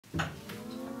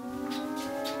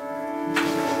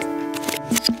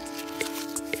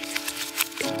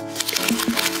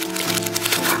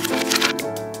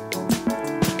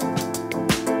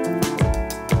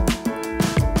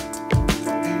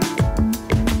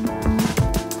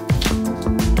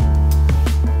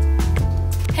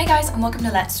and welcome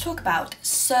to Let's Talk About.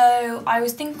 So I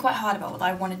was thinking quite hard about what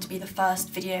I wanted to be the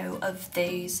first video of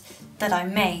these that I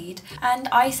made, and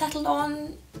I settled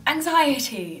on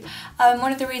anxiety.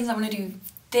 One of the reasons I want to do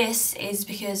this is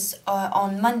because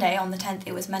on Monday, on the 10th,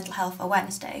 it was Mental Health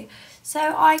Awareness Day,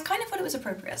 so I kind of thought it was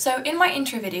appropriate. So in my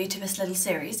intro video to this little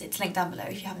series, it's linked down below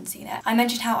if you haven't seen it, I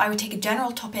mentioned how I would take a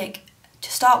general topic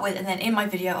to start with, and then in my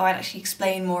video I would actually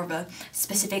explain more of a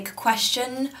specific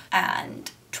question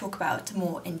and talk about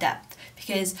more in depth.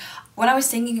 Because when I was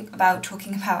thinking about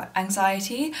talking about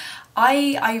anxiety,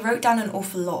 I wrote down an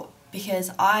awful lot because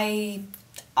I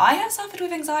have suffered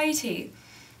with anxiety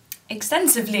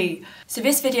extensively. So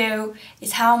this video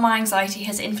is how my anxiety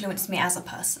has influenced me as a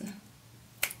person.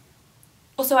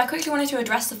 Also, I quickly wanted to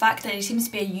address the fact that it seems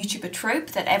to be a YouTuber trope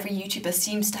that every YouTuber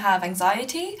seems to have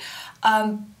anxiety,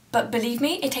 but believe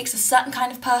me, it takes a certain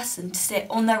kind of person to sit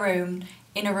on their own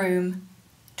in a room,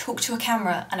 talk to a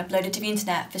camera and upload it to the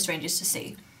internet for strangers to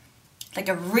see. Like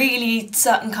a really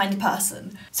certain kind of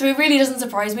person. So it really doesn't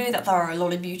surprise me that there are a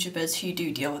lot of YouTubers who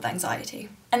do deal with anxiety.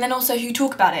 And then also who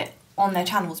talk about it on their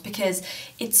channels, because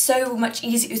it's so much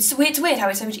easier. It's weird how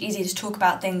it's so much easier to talk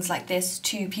about things like this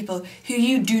to people who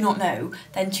you do not know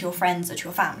than to your friends or to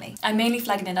your family. I'm mainly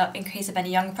flagging it up in case of any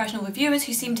young impressionable viewers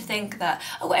who seem to think that,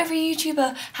 oh, every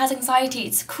YouTuber has anxiety,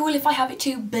 it's cool if I have it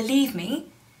too. Believe me,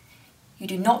 you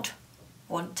do not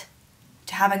want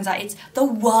to have anxiety. It's the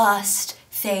worst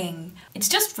thing. It's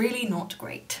just really not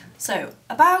great. So,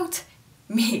 about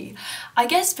me. I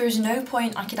guess there's no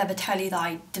point I could ever tell you that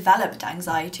I developed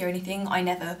anxiety or anything. I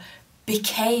never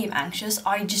became anxious.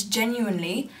 I just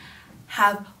genuinely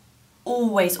have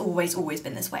always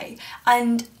been this way.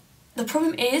 And the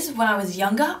problem is, when I was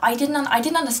younger, I didn't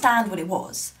understand what it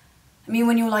was. I mean,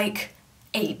 when you're like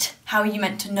 8, how are you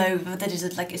meant to know that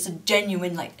it's a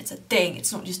genuine, it's a thing,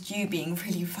 it's not just you being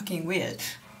really fucking weird.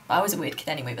 Well, I was a weird kid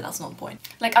anyway, but that's not the point.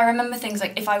 Like, I remember things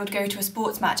like if I would go to a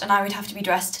sports match and I would have to be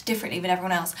dressed differently than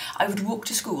everyone else, I would walk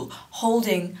to school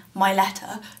holding my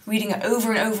letter, reading it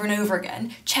over and over and over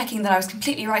again, checking that I was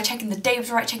completely right, checking the day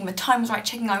was right, checking the time was right,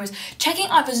 checking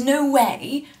I was no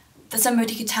way that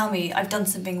somebody could tell me I've done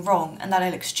something wrong and that I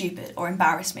look stupid or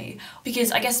embarrass me.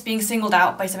 Because I guess being singled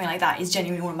out by something like that is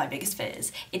genuinely one of my biggest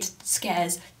fears. It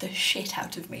scares the shit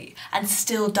out of me, and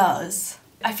still does.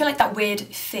 I feel like that weird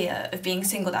fear of being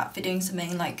singled out for doing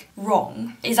something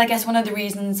wrong is, I guess, one of the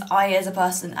reasons I as a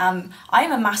person I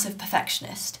am a massive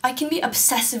perfectionist. I can be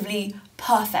obsessively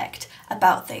perfect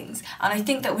about things, and I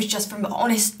think that was just from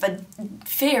honest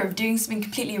fear of doing something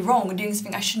completely wrong or doing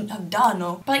something I shouldn't have done,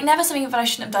 but never something that I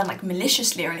shouldn't have done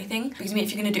maliciously or anything, because I mean,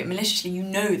 if you're going to do it maliciously, you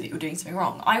know that you're doing something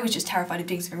wrong. I was just terrified of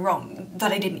doing something wrong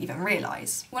that I didn't even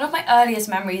realise. One of my earliest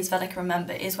memories that I can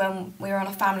remember is when we were on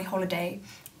a family holiday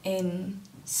in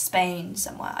Spain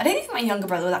somewhere. I don't think my younger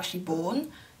brother was actually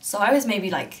born, so I was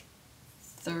maybe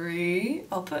 3.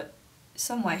 I'll put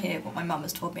somewhere here what my mum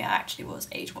has told me I actually was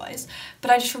age-wise,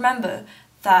 but I just remember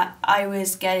that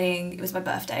it was my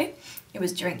birthday, it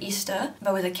was during Easter,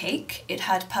 there was a cake, it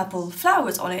had purple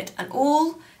flowers on it, and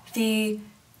all the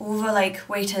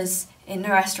waiters in the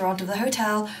restaurant of the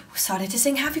hotel started to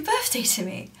sing happy birthday to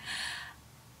me.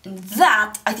 And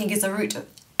that, I think, is the root of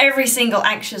every single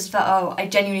anxious I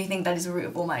genuinely think that is the root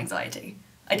of all my anxiety.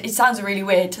 It sounds really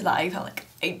weird to that,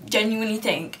 I genuinely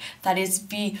think that is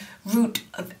the root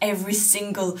of every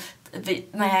single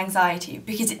my anxiety,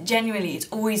 because it's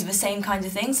always the same kinds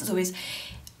of things. It's always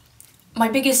my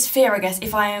biggest fear, I guess,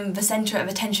 if I am the centre of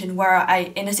attention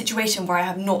in a situation where I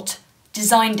have not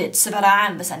designed it so that I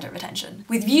am the centre of attention.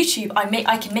 With YouTube,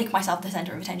 I can make myself the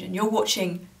centre of attention. You're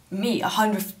watching me, a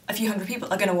few hundred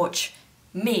people are gonna watch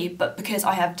me, but because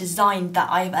I have designed that,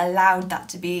 I've allowed that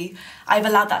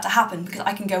to happen, because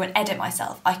I can go and edit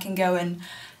myself, I can go and,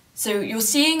 so you're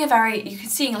seeing a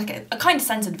kind of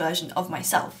censored version of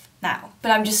myself now,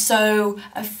 but I'm just so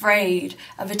afraid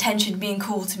of attention being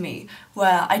called to me,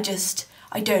 where I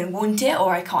don't want it,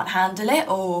 or I can't handle it,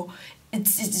 or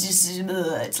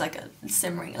it's like a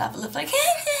simmering level of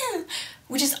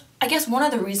which is, I guess, one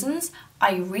of the reasons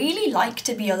I really like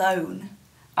to be alone.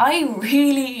 I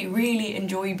really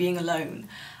enjoy being alone.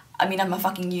 I mean, I'm a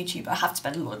fucking YouTuber, I have to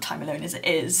spend a lot of time alone as it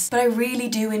is, but I really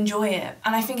do enjoy it,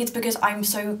 and I think it's because I'm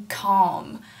so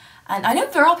calm. And I know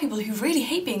there are people who really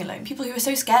hate being alone, people who are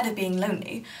so scared of being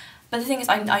lonely, but the thing is,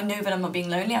 I know that I'm not being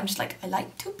lonely, I'm just I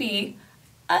like to be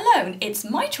alone. It's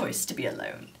my choice to be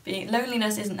alone.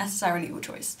 Loneliness isn't necessarily your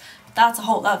choice. That's a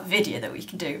whole other video that we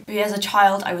can do. But as a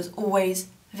child, I was always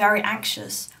very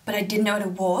anxious, but I didn't know what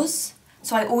it was.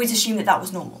 So I always assumed that that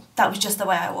was normal. That was just the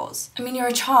way I was. I mean, you're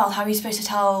a child, how are you supposed to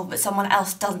tell that someone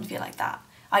else doesn't feel like that?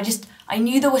 I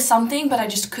knew there was something, but I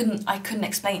couldn't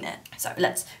explain it. So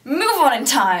let's move on in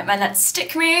time and let's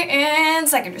stick me in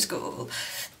secondary school.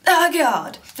 Oh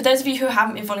god. For those of you who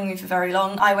haven't been following me for very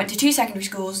long, I went to 2 secondary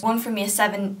schools, one from year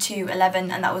 7 to 11,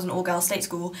 and that was an all-girls state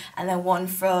school, and then one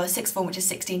for sixth form, which is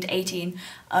 16 to 18,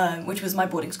 which was my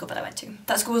boarding school that I went to.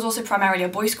 That school was also primarily a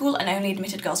boys' school and only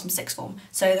admitted girls from sixth form.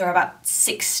 So there were about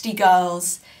 60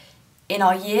 girls in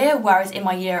our year, whereas in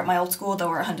my year at my old school there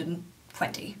were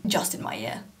 120, just in my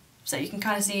year. So you can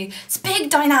kind of see it's a big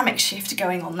dynamic shift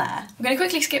going on there. I'm going to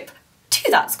quickly skip to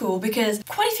that school because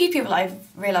quite a few people I've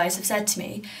realised have said to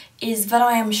me is that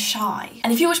I am shy.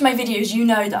 And if you watch my videos, you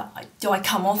know that do I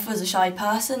come off as a shy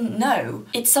person? No.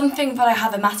 It's something that I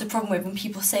have a massive problem with when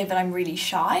people say that I'm really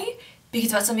shy,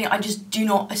 because that's something I just do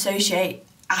not associate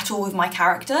at all with my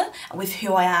character and with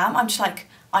who I am. I'm just like,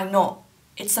 I'm not.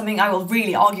 It's something I will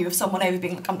really argue with someone over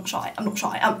being like, I'm not shy, I'm not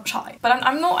shy, I'm not shy. But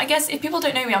I'm not, I guess if people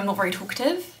don't know me, I'm not very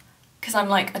talkative. Because I'm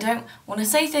like, I don't want to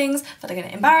say things that are going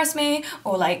to embarrass me,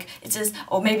 or like, it's just,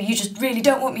 or maybe you just really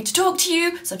don't want me to talk to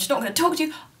you, so I'm just not going to talk to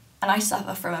you. And I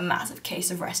suffer from a massive case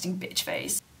of resting bitch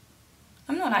face.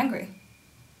 I'm not angry.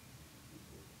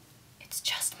 It's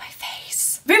just my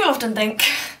face. People often think,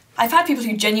 I've had people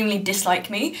who genuinely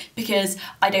dislike me because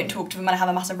I don't talk to them and I have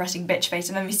a massive resting bitch face,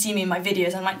 and then they see me in my videos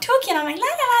and I'm like, talking, and I'm like, la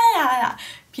la la la la.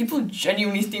 People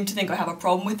genuinely seem to think I have a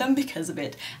problem with them because of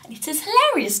it, and it is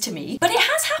hilarious to me, but it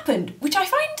has happened, which I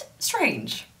find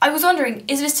strange. I was wondering,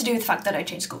 is this to do with the fact that I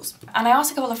changed schools? And I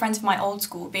asked a couple of friends from my old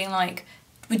school, being like,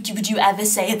 would you ever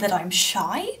say that I'm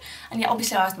shy? And yeah,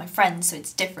 obviously I asked my friends, so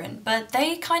it's different, but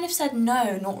they kind of said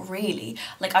no, not really.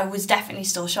 Like, I was definitely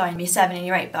still shy in year 7 and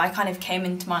year 8, but I kind of came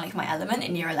into my element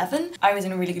in year 11. I was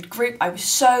in a really good group.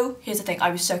 Here's the thing, I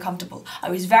was so comfortable. I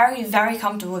was very, very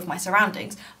comfortable with my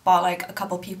surroundings, but like a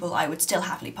couple of people I would still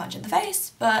happily punch in the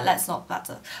face, but that's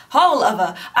a whole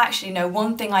other, actually no,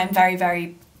 one thing I'm very,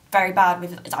 very bad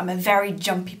with is I'm a very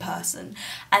jumpy person,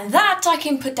 and that I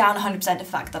can put down 100% of the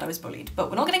fact that I was bullied, but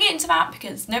we're not going to get into that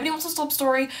because nobody wants a sob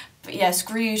story. But yeah,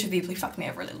 screw you to people who fucked me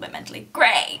over a little bit mentally.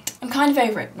 Great! I'm kind of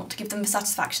over it, not to give them the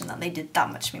satisfaction that they did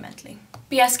that much to me mentally.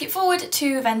 But yeah, skip forward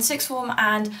to then sixth form,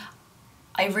 and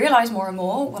I realise more and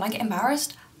more when I get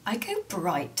embarrassed, I go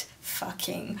bright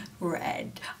fucking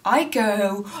red. I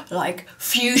go like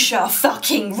fuchsia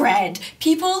fucking red.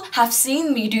 People have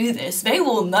seen me do this. They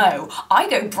will know. I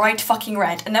go bright fucking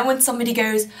red. And then when somebody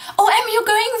goes, oh Emma, you're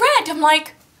going red, I'm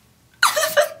like,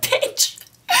 bitch,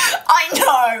 I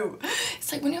know.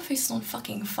 It's like when your face is on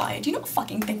fucking fire, do you not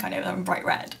fucking think I know that I'm bright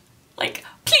red? Like,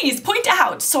 please point it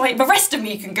out so the rest of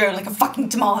me can go like a fucking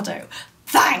tomato.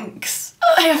 Thanks.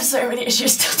 I have so many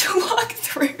issues still to work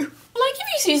through. Like, if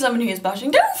you see someone who is blushing,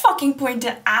 don't fucking point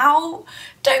it out.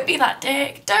 Don't be that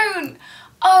dick. Don't.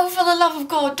 Oh, for the love of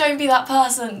God, don't be that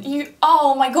person.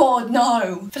 Oh my God,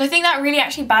 no. But I think that really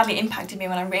actually badly impacted me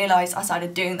when I realised I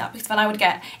started doing that, because then I would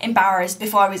get embarrassed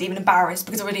before I was even embarrassed,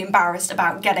 because I was really embarrassed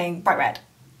about getting bright red.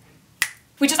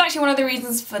 Which is actually one of the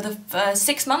reasons for the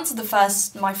 6 months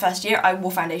of my first year, I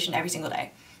wore foundation every single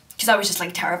day. Because I was just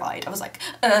like terrified. I was like,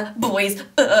 boys,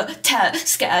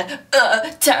 scared,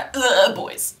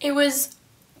 boys. It was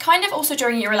kind of also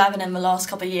during year 11 and the last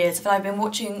couple of years that I've been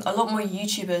watching a lot more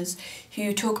YouTubers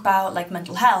who talk about like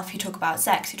mental health, who talk about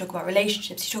sex, who talk about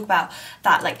relationships, who talk about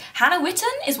that. Like Hannah Witten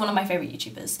is one of my favourite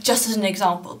YouTubers, just as an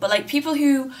example. But like people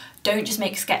who don't just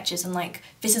make sketches, and like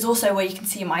this is also where you can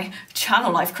see my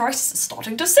channel life crisis is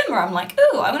starting to simmer. I'm like,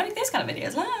 ooh, I want to make those kind of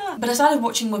videos. Ah. But I started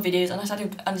watching more videos and I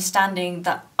started understanding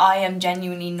that I am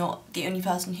genuinely not the only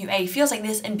person who A, feels like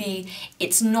this, and B,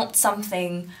 it's not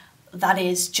something that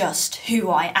is just who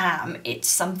I am. It's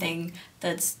something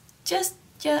that's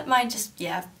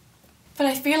yeah. But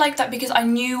I feel like that because I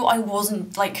knew I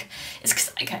wasn't like, it's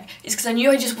because I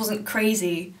knew I just wasn't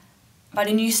crazy, but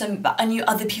I knew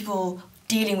other people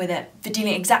dealing with it, for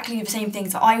dealing exactly with the same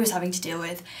things that I was having to deal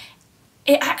with.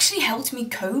 It actually helped me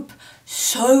cope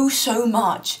so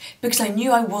much, because I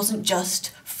knew I wasn't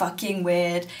just fucking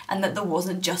weird and that there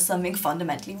wasn't just something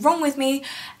fundamentally wrong with me.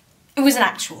 It was an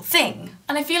actual thing.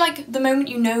 And I feel like the moment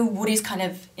you know what is kind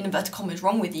of, in inverted commas,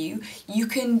 wrong with you, you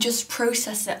can just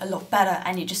process it a lot better,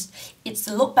 and it's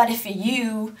a lot better for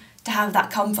you to have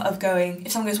that comfort of going,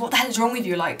 if someone goes, what the hell is wrong with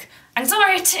you? Like,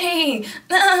 anxiety,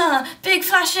 big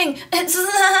flashing,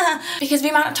 because the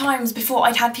amount of times before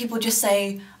I'd had people just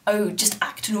say, oh, just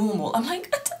act normal. I'm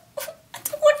like,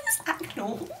 what is act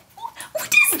normal?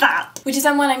 What is that? Which is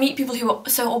then when I meet people who are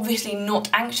so obviously not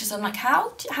anxious, I'm like,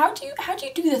 how do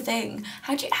you do the thing?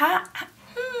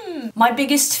 My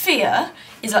biggest fear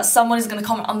is that someone is going to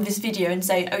comment on this video and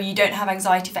say, oh, you don't have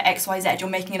anxiety for XYZ, you're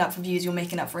making it up for views, you're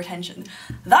making it up for attention.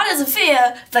 That is a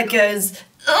fear that goes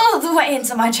the way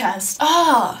into my chest.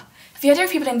 The idea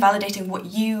of people invalidating what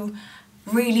you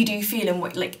really do feel and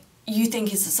what like you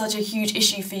think is such a huge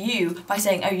issue for you by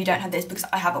saying, oh, you don't have this because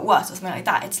I have it worse or something like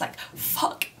that. It's like,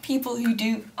 fuck people who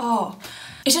do,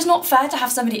 It's just not fair to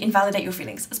have somebody invalidate your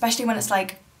feelings, especially when it's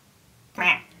like,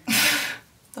 meh.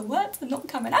 The words are not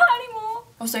coming out anymore.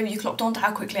 Also, you clocked on to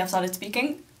how quickly I've started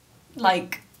speaking.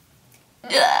 Like,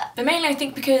 ugh. But mainly I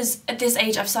think because at this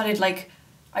age I've started like,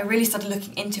 I really started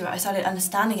looking into it. I started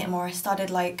understanding it more. I started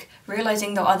like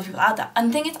realising there were other people out there. And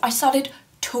the thing is, I started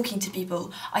talking to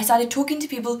people. I started talking to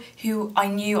people who I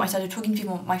knew. I started talking to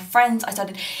people, my friends.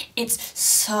 It's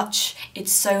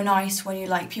so nice when you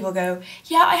like, people go,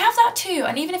 yeah, I have that too.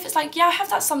 And even if it's like, yeah, I have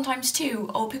that sometimes too.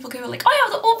 Or people go like, I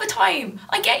have that all the time.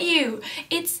 I get you.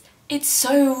 It's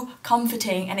so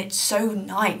comforting and it's so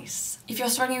nice. If you're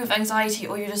struggling with anxiety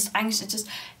or you're just anxious, just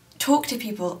talk to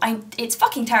people. It's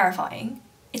fucking terrifying.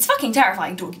 It's fucking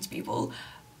terrifying talking to people,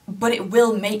 but it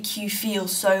will make you feel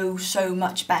so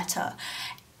much better.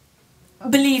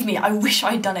 Believe me, I wish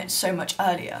I'd done it so much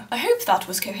earlier. I hope that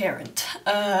was coherent.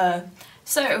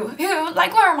 So,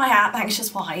 like, where am I at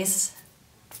anxious-wise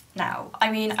now? I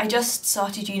mean, I just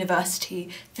started university.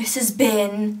 This has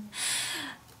been...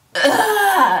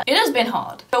 it has been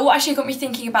hard. But what actually got me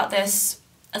thinking about this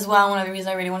as well, one of the reasons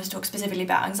I really wanted to talk specifically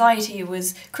about anxiety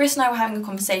was Chris and I were having a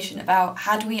conversation about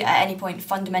had we at any point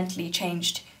fundamentally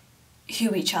changed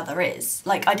who each other is.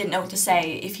 Like, I didn't know what to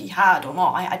say if he had or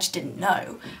not, I just didn't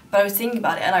know. But I was thinking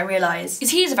about it and I realised,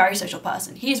 because he is a very social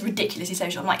person, he is ridiculously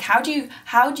social. I'm like, how do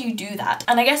you do that?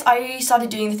 And I guess I started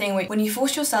doing the thing where when you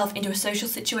force yourself into a social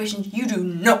situation you do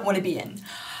not want to be in.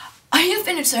 I have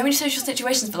been in so many social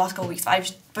situations for the last couple of weeks. I've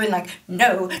just been like,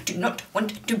 no, do not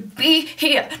want to be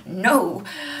here, no.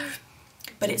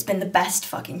 But it's been the best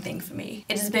fucking thing for me.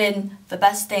 It has been the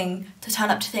best thing to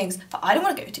turn up to things that I don't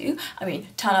want to go to. I mean,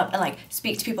 turn up and like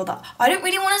speak to people that I don't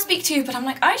really want to speak to, but I'm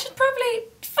like, I should probably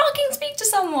fucking speak to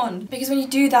someone. Because when you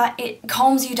do that, it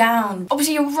calms you down.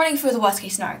 Obviously you're running through the worst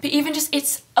case scenario, but even just,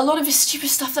 it's a lot of this stupid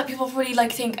stuff that people probably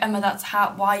like think, Emma, that's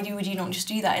how, would you not just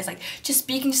do that? It's like just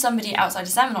speaking to somebody outside a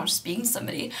seminar, just speaking to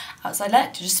somebody outside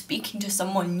lecture, just speaking to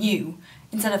someone new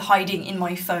instead of hiding in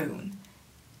my phone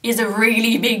is a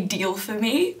really big deal for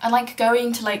me. I like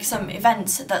going to like some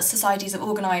events that societies have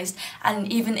organised,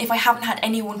 and even if I haven't had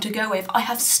anyone to go with, I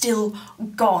have still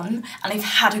gone and I've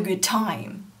had a good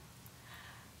time.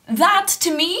 That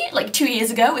to me, like 2 years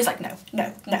ago, is like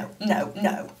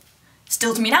no.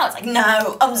 Still to me now, it's like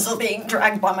no, I'm still being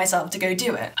dragged by myself to go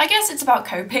do it. I guess it's about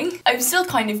coping. I'm still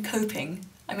kind of coping.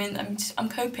 I mean, I'm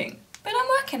coping, but I'm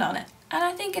working on it. And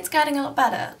I think it's getting a lot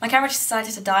better. My camera just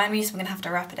decided to die on me, so I'm gonna have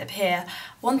to wrap it up here.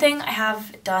 One thing I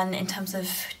have done in terms of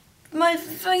my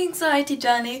anxiety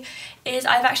journey is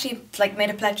I've actually like made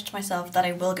a pledge to myself that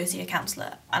I will go see a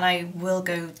counsellor and I will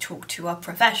go talk to a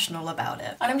professional about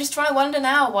it. And I'm just trying to wonder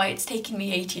now why it's taken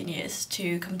me 18 years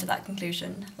to come to that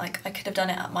conclusion. Like, I could have done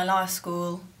it at my last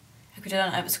school, I could have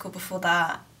done it at the school before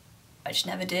that, I just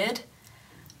never did.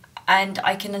 And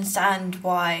I can understand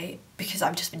why, because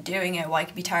I've just been doing it, why it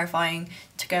can be terrifying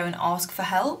to go and ask for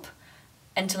help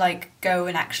and to like go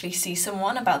and actually see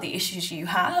someone about the issues you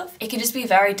have. It can just be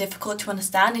very difficult to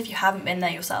understand if you haven't been there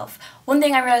yourself. One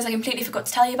thing I realised I completely forgot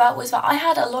to tell you about was that I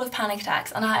had a lot of panic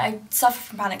attacks, and I suffer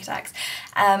from panic attacks.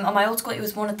 On my old school, it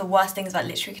was one of the worst things that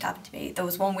literally could happen to me. There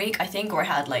was 1 week, I think, where I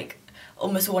had like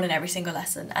almost one in every single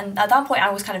lesson, and at that point I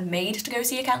was kind of made to go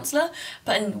see a counsellor,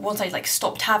 but once I like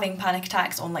stopped having panic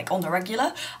attacks on the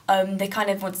regular, they kind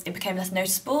of, once it became less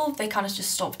noticeable, they kind of just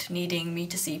stopped needing me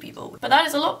to see people. But that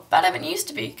is a lot better than it used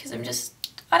to be, because I'm just,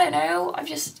 I don't know, I've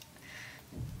just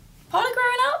part of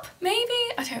growing up, maybe?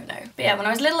 I don't know. But yeah, when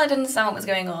I was little I didn't understand what was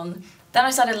going on, then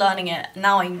I started learning it,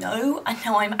 now I know, and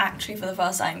now I'm actually for the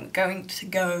first time going to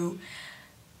go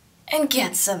and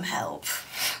get some help.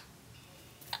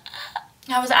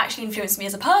 How has it actually influenced me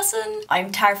as a person?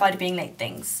 I'm terrified of being late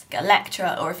things. Like a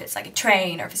lecture, or if it's like a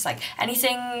train, or if it's like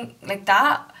anything like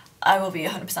that, I will be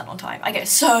 100% on time. I get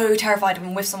so terrified when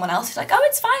I'm with someone else who's like, oh,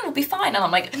 it's fine, we'll be fine. And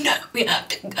I'm like, no, we have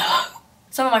to go.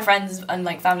 Some of my friends and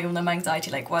like family will know my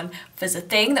anxiety, like when there's a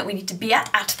thing that we need to be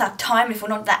at that time. If we're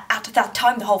not there at that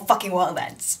time, the whole fucking world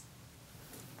ends.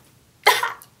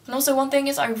 And also one thing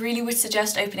is I really would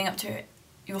suggest opening up to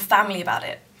your family about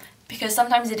it. Because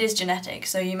sometimes it is genetic,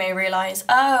 so you may realise,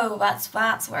 oh,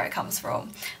 that's where it comes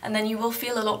from. And then you will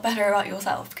feel a lot better about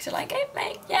yourself, because you're like, hey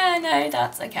mate, yeah, no,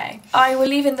 that's okay. I will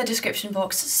leave in the description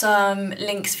box some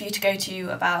links for you to go to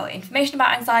about information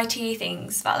about anxiety,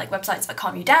 things about like websites that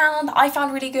calm you down, that I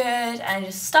found really good, and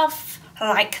just stuff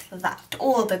like that.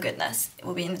 All the goodness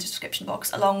will be in the description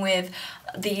box, along with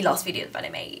the last video that I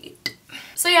made.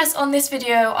 So yes, on this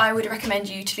video I would recommend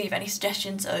you to leave any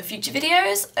suggestions of future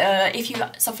videos. If you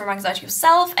suffer from anxiety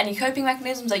yourself, any coping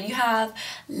mechanisms that you have,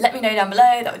 let me know down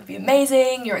below. That would be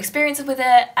amazing, your experiences with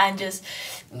it, and just,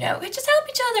 you know, just help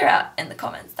each other out in the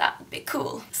comments. That would be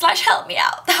cool. / help me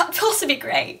out, that would also be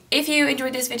great. If you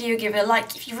enjoyed this video, give it a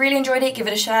like. If you really enjoyed it, give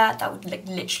it a share. That would like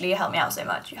literally help me out so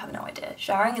much, you have no idea.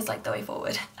 Sharing is like the way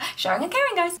forward. Sharing and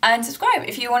caring, guys. And subscribe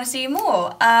if you want to see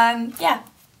more. Yeah,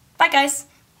 bye guys.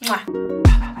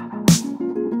 Mwah.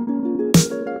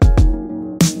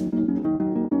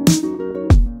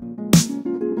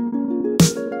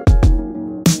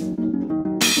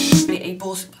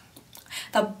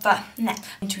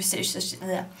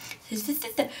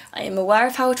 I am aware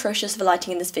of how atrocious the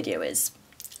lighting in this video is.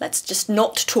 Let's just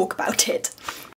not talk about it.